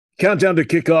Countdown to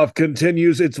kickoff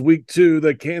continues. It's week 2.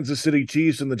 The Kansas City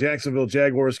Chiefs and the Jacksonville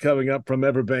Jaguars coming up from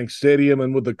Everbank Stadium.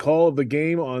 And with the call of the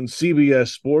game on CBS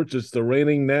Sports, it's the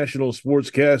reigning National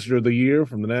Sportscaster of the Year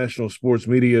from the National Sports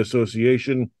Media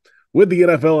Association with the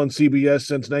NFL on CBS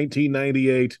since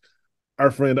 1998,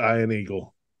 our friend Ian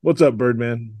Eagle. What's up,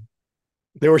 Birdman?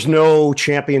 There was no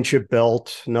championship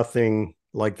belt, nothing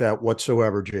like that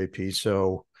whatsoever, JP.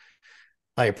 So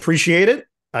I appreciate it.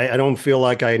 I don't feel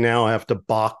like I now have to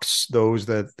box those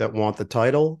that want the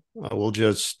title. We'll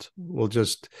just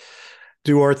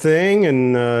do our thing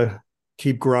and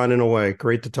keep grinding away.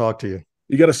 Great to talk to you.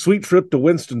 You got a sweet trip to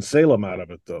Winston-Salem out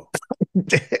of it, though.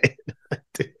 I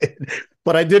did.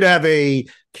 But I did have a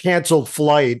canceled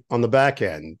flight on the back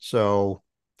end. So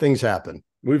things happen.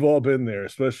 We've all been there,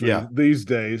 especially these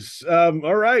days.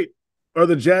 All right. Are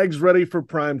the Jags ready for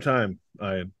prime time,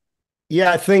 Ian?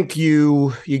 Yeah, I think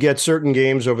you get certain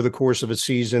games over the course of a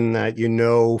season that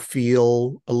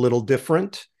feel a little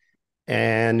different.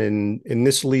 And in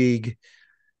this league,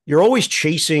 you're always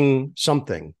chasing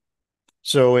something.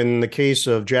 So in the case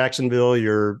of Jacksonville,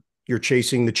 you're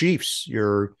chasing the Chiefs.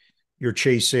 You're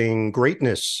chasing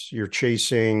greatness. You're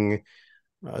chasing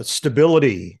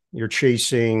stability. You're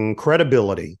chasing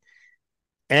credibility.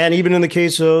 And even in the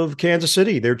case of Kansas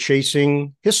City, they're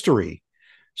chasing history.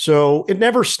 So it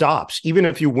never stops. Even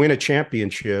if you win a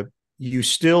championship, you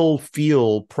still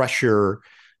feel pressure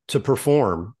to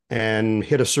perform and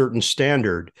hit a certain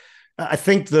standard. I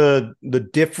think the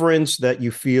difference that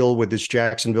you feel with this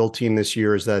Jacksonville team this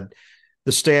year is that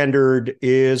the standard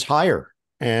is higher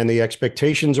and the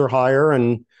expectations are higher,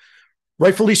 and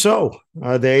rightfully so.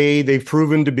 They've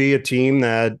proven to be a team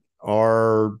that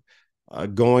are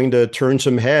going to turn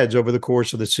some heads over the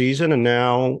course of the season, and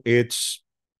now it's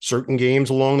certain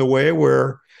games along the way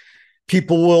where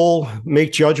people will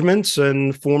make judgments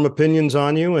and form opinions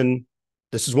on you. And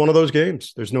this is one of those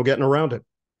games. There's no getting around it.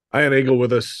 Ian Eagle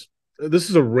with us.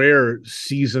 This is a rare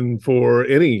season for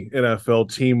any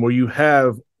NFL team where you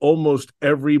have almost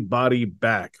everybody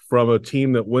back from a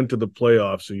team that went to the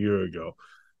playoffs a year ago.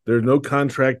 There's no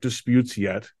contract disputes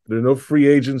yet. There are no free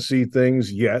agency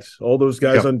things yet. All those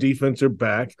guys on defense are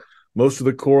back. Most of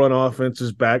the core on offense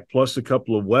is back, plus a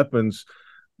couple of weapons.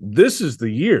 This is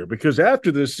the year, because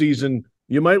after this season,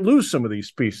 you might lose some of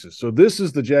these pieces. So this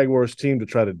is the Jaguars team to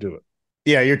try to do it.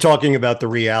 Yeah, you're talking about the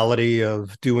reality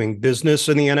of doing business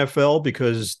in the NFL,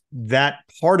 because that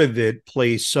part of it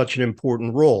plays such an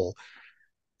important role.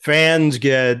 Fans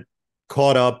get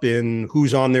caught up in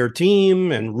who's on their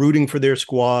team and rooting for their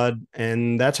squad,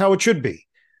 and that's how it should be.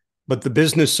 But the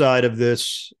business side of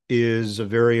this is a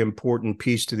very important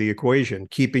piece to the equation,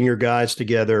 keeping your guys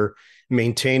together,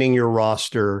 maintaining your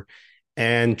roster,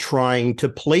 and trying to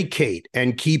placate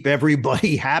and keep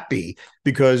everybody happy,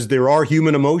 because there are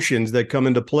human emotions that come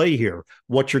into play here.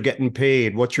 What you're getting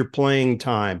paid, what's your playing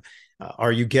time?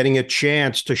 Are you getting a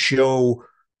chance to show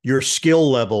your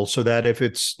skill level so that if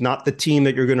it's not the team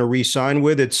that you're going to re-sign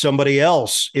with, it's somebody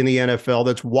else in the NFL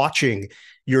that's watching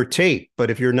your tape? But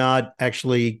if you're not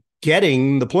actually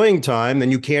getting the playing time,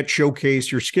 then you can't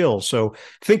showcase your skills. So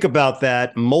think about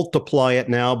that, multiply it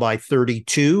now by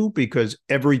 32, because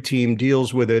every team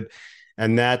deals with it.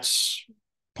 And that's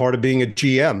part of being a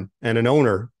GM and an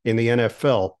owner in the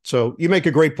NFL. So you make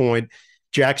a great point.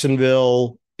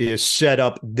 Jacksonville is set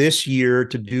up this year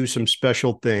to do some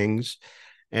special things,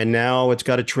 and now it's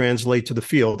got to translate to the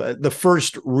field. The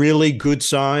first really good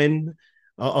sign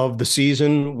of the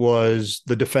season was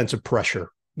the defensive pressure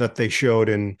that they showed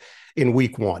in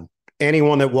week 1.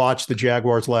 Anyone that watched the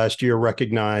Jaguars last year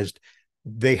recognized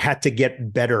they had to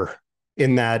get better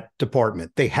in that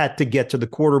department. They had to get to the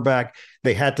quarterback.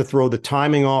 They had to throw the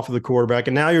timing off of the quarterback.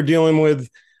 And now you're dealing with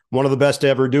one of the best to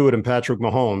ever do it in Patrick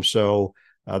Mahomes. So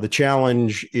the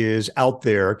challenge is out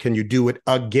there. Can you do it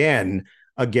again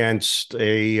against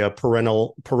a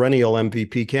perennial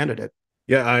MVP candidate?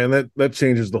 Yeah, and that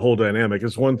changes the whole dynamic.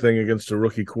 It's one thing against a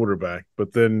rookie quarterback,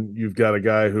 but then you've got a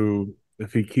guy who,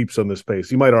 if he keeps on this pace,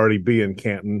 he might already be in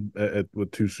Canton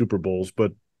with 2 Super Bowls,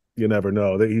 but you never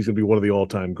know. He's going to be one of the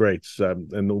all-time greats,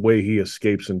 and the way he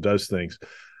escapes and does things.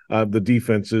 The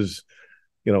defense is,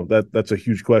 that's a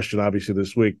huge question, obviously,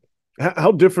 this week.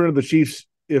 How different are the Chiefs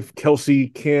if Kelsey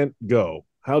can't go?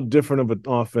 How different of an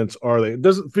offense are they? It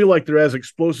doesn't feel like they're as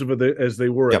explosive as they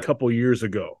were a couple years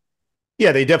ago.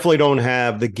 Yeah, they definitely don't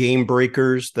have the game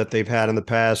breakers that they've had in the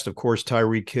past. Of course,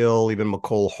 Tyreek Hill, even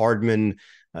McCole Hardman.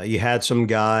 You had some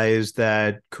guys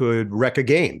that could wreck a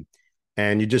game,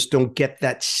 and you just don't get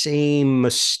that same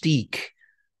mystique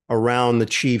around the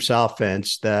Chiefs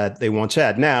offense that they once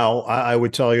had. Now, I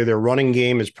would tell you their running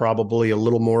game is probably a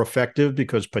little more effective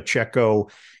because Pacheco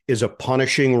is a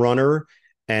punishing runner.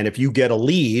 And if you get a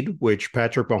lead, which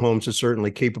Patrick Mahomes is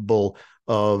certainly capable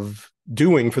of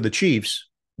doing for the Chiefs,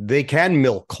 they can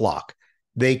milk clock.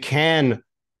 They can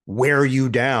wear you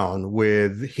down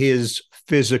with his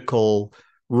physical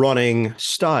running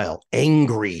style,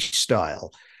 angry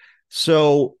style.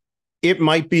 So it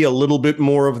might be a little bit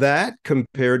more of that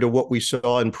compared to what we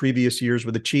saw in previous years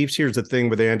with the Chiefs. Here's the thing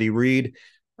with Andy Reid.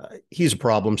 He's a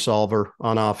problem solver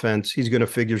on offense. He's going to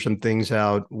figure some things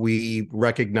out. We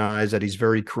recognize that he's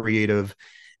very creative.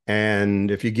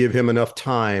 And if you give him enough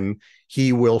time,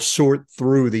 he will sort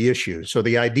through the issues. So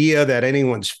the idea that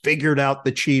anyone's figured out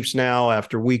the Chiefs now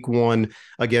after week 1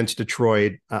 against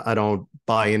Detroit, I don't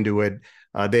buy into it.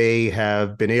 They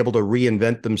have been able to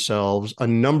reinvent themselves a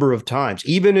number of times,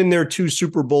 even in their 2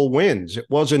 Super Bowl wins. It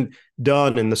wasn't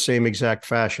done in the same exact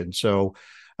fashion. So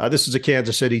this is a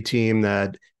Kansas City team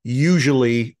that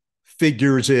usually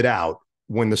figures it out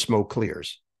when the smoke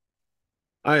clears.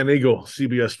 Ian Eagle,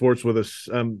 CBS Sports with us.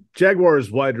 Jaguars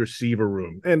wide receiver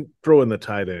room, and throw in the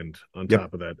tight end on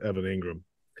top of that, Evan Ingram.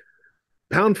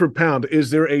 Pound for pound, is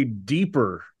there a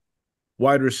deeper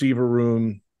wide receiver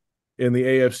room in the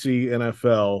AFC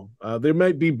NFL? There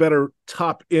might be better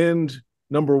top end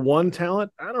number 1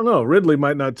 talent. I don't know. Ridley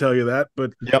might not tell you that,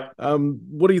 but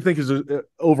what do you think is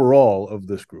overall of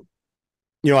this group?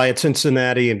 You know, I had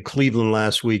Cincinnati and Cleveland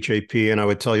last week, JP, and I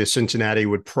would tell you Cincinnati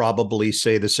would probably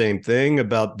say the same thing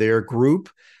about their group.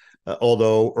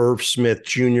 Although Irv Smith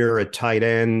Jr. at tight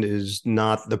end is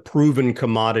not the proven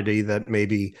commodity that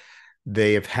maybe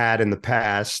they have had in the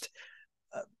past.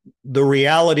 The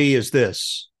reality is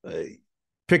this.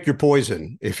 Pick your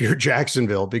poison if you're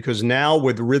Jacksonville, because now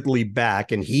with Ridley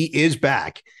back, and he is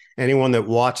back, anyone that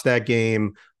watched that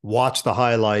game, watched the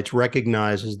highlights,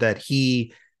 recognizes that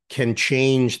he can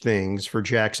change things for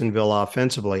Jacksonville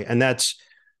offensively. And that's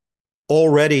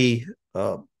already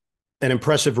an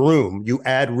impressive room. You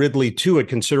add Ridley to it,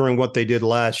 considering what they did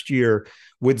last year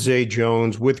with Zay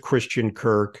Jones, with Christian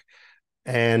Kirk,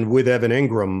 and with Evan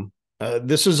Ingram.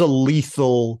 This is a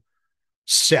lethal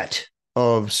set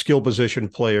of skill position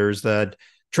players that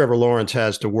Trevor Lawrence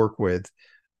has to work with.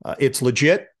 It's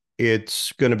legit.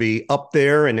 It's going to be up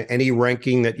there in any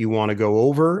ranking that you want to go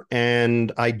over.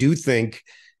 And I do think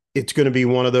it's going to be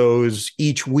one of those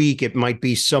each week. It might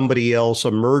be somebody else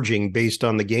emerging based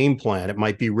on the game plan. It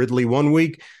might be Ridley one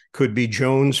week, could be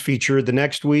Jones featured the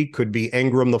next week, could be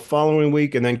Ingram the following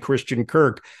week. And then Christian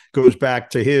Kirk goes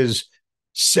back to his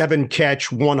 7-catch,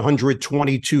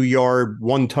 122-yard,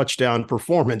 1-touchdown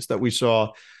performance that we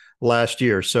saw last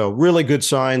year. So really good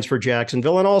signs for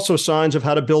Jacksonville, and also signs of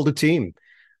how to build a team.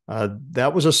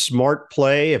 That was a smart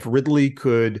play. If Ridley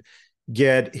could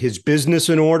get his business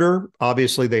in order,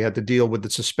 obviously they had to deal with the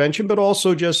suspension, but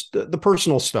also just the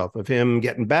personal stuff of him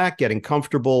getting back, getting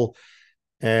comfortable.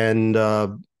 And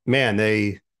man,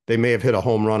 they may have hit a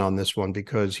home run on this one,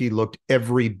 because he looked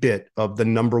every bit of the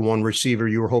number 1 receiver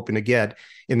you were hoping to get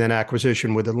in that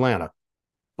acquisition with Atlanta.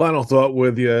 Final thought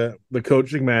with you, the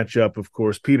coaching matchup, of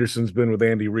course. Peterson's been with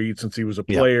Andy Reid since he was a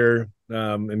player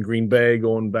in Green Bay,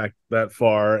 going back that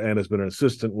far, and has been an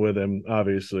assistant with him,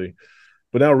 obviously.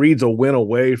 But now Reid's a win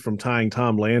away from tying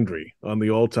Tom Landry on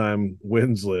the all-time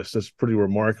wins list. That's pretty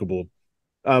remarkable.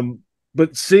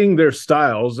 But seeing their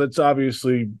styles, that's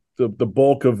obviously the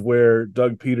bulk of where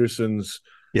Doug Peterson's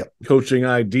coaching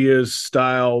ideas,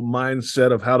 style,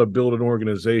 mindset of how to build an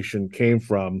organization came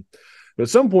from. But at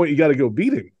some point, you got to go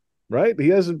beat him, right? He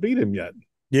hasn't beat him yet.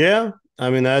 Yeah, I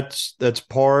mean, that's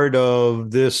part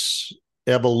of this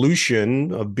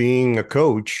evolution of being a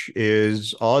coach.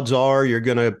 Is odds are you're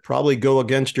going to probably go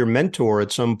against your mentor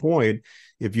at some point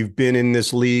if you've been in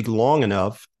this league long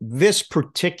enough. This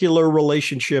particular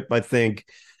relationship, I think,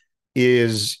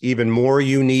 is even more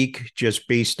unique just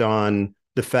based on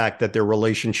the fact that their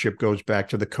relationship goes back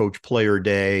to the coach-player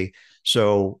day.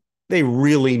 So they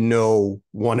really know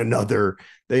one another.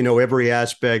 They know every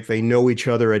aspect. They know each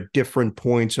other at different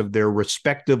points of their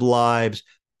respective lives,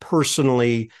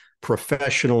 personally,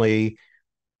 professionally.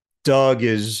 Doug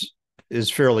is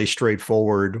fairly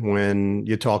straightforward when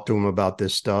you talk to him about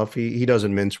this stuff. He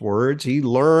doesn't mince words. He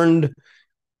learned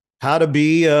how to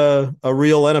be a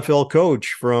real NFL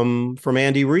coach from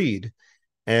Andy Reid.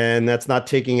 And that's not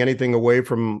taking anything away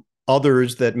from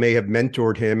others that may have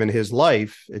mentored him in his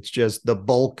life. It's just the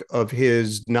bulk of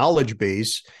his knowledge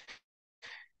base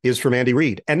is from Andy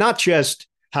Reid. And not just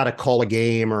how to call a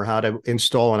game or how to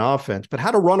install an offense, but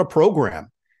how to run a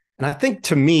program. And I think,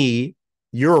 to me,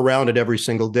 you're around it every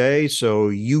single day, so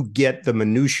you get the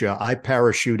minutia. I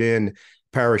parachute in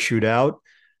parachute out.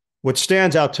 What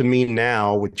stands out to me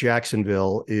now with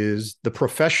Jacksonville is the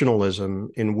professionalism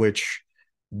in which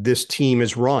this team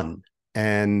is run.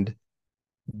 And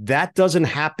that doesn't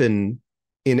happen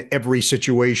in every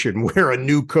situation where a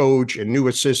new coach and new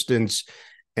assistants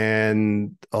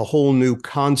and a whole new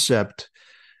concept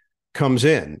comes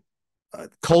in.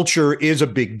 Culture is a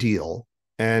big deal.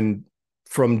 And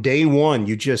from day one,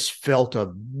 you just felt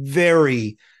a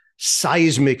very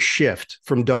seismic shift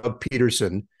from Doug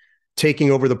Peterson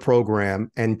taking over the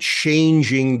program and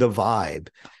changing the vibe.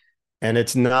 And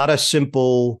it's not a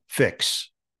simple fix.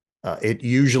 It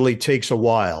usually takes a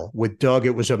while. With Doug,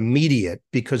 it was immediate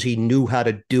because he knew how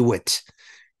to do it.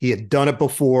 He had done it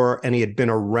before and he had been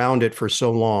around it for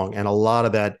so long. And a lot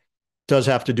of that does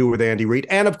have to do with Andy Reid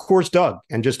and, of course, Doug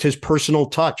and just his personal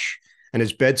touch and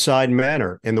his bedside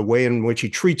manner and the way in which he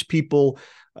treats people,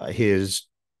 his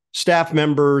staff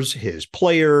members, his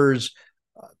players,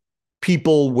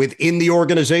 people within the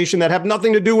organization that have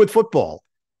nothing to do with football.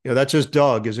 That's just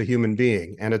Doug as a human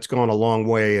being. And it's gone a long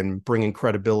way in bringing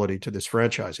credibility to this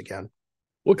franchise again.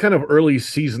 What kind of early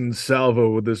season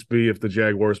salvo would this be if the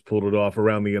Jaguars pulled it off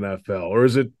around the NFL? Or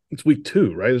it's week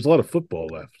 2, right? There's a lot of football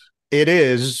left. It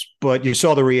is, but you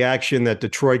saw the reaction that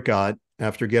Detroit got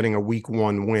after getting a week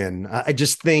 1 win. I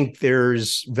just think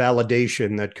there's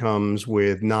validation that comes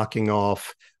with knocking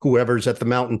off whoever's at the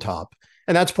mountaintop.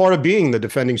 And that's part of being the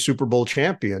defending Super Bowl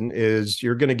champion is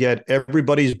you're going to get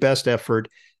everybody's best effort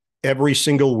every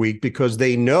single week because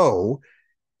they know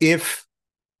if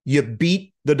you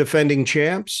beat the defending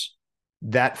champs,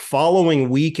 that following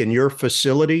week in your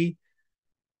facility,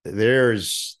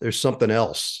 there's something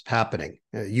else happening.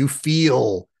 You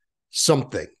feel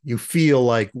something. You feel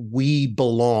like we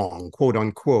belong, quote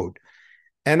unquote.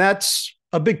 And that's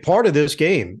a big part of this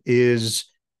game is,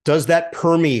 does that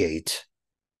permeate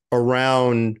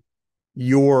around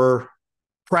your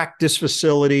practice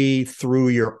facility, through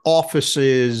your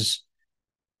offices?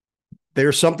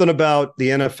 There's something about the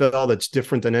NFL that's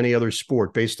different than any other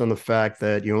sport based on the fact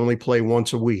that you only play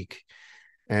once a week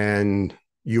and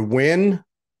you win,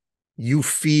 you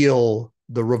feel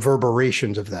the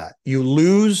reverberations of that. You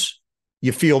lose,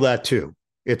 you feel that too.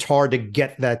 It's hard to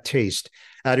get that taste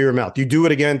out of your mouth. You do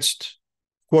it against,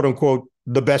 quote unquote,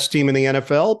 the best team in the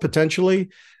NFL, potentially.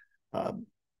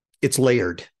 It's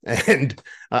layered. And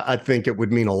I think it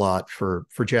would mean a lot for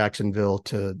Jacksonville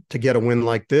to get a win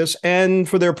like this and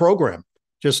for their program,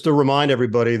 just to remind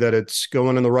everybody that it's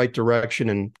going in the right direction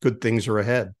and good things are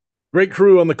ahead. Great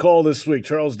crew on the call this week.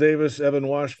 Charles Davis, Evan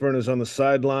Washburn is on the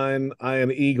sideline.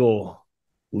 Ian Eagle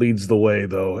leads the way,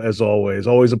 though, as always.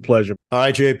 Always a pleasure. All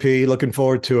right, JP, looking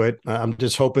forward to it. I'm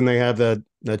just hoping they have that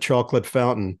chocolate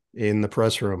fountain in the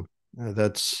press room.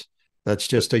 That's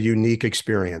just a unique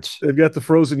experience. They've got the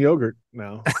frozen yogurt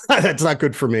now. That's not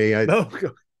good for me. No.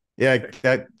 Yeah,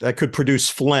 that could produce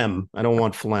phlegm. I don't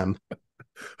want phlegm.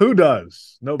 Who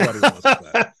does? Nobody wants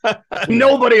that.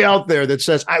 Nobody out there that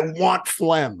says, I want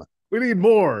phlegm. We need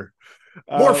more.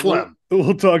 More phlegm.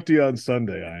 We'll talk to you on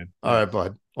Sunday, Ian. All right,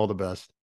 bud. All the best.